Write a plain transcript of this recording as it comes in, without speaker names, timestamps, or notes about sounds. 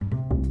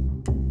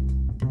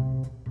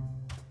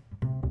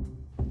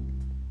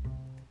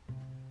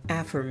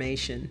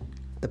Affirmation: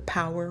 the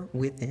power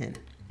within.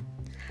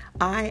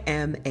 I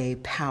am a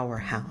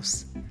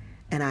powerhouse,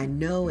 and I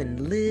know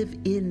and live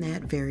in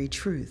that very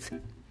truth.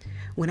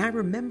 When I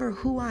remember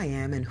who I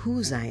am and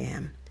whose I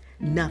am,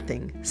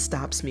 nothing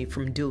stops me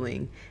from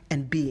doing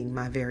and being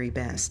my very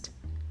best.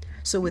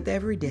 So with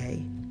every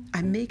day,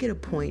 I make it a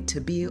point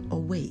to be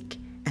awake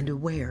and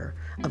aware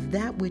of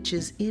that which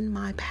is in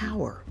my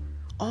power,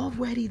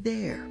 already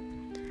there.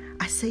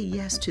 I say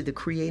yes to the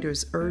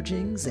Creator's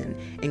urgings and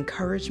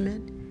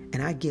encouragement,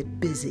 and I get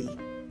busy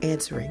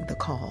answering the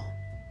call.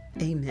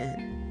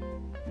 Amen.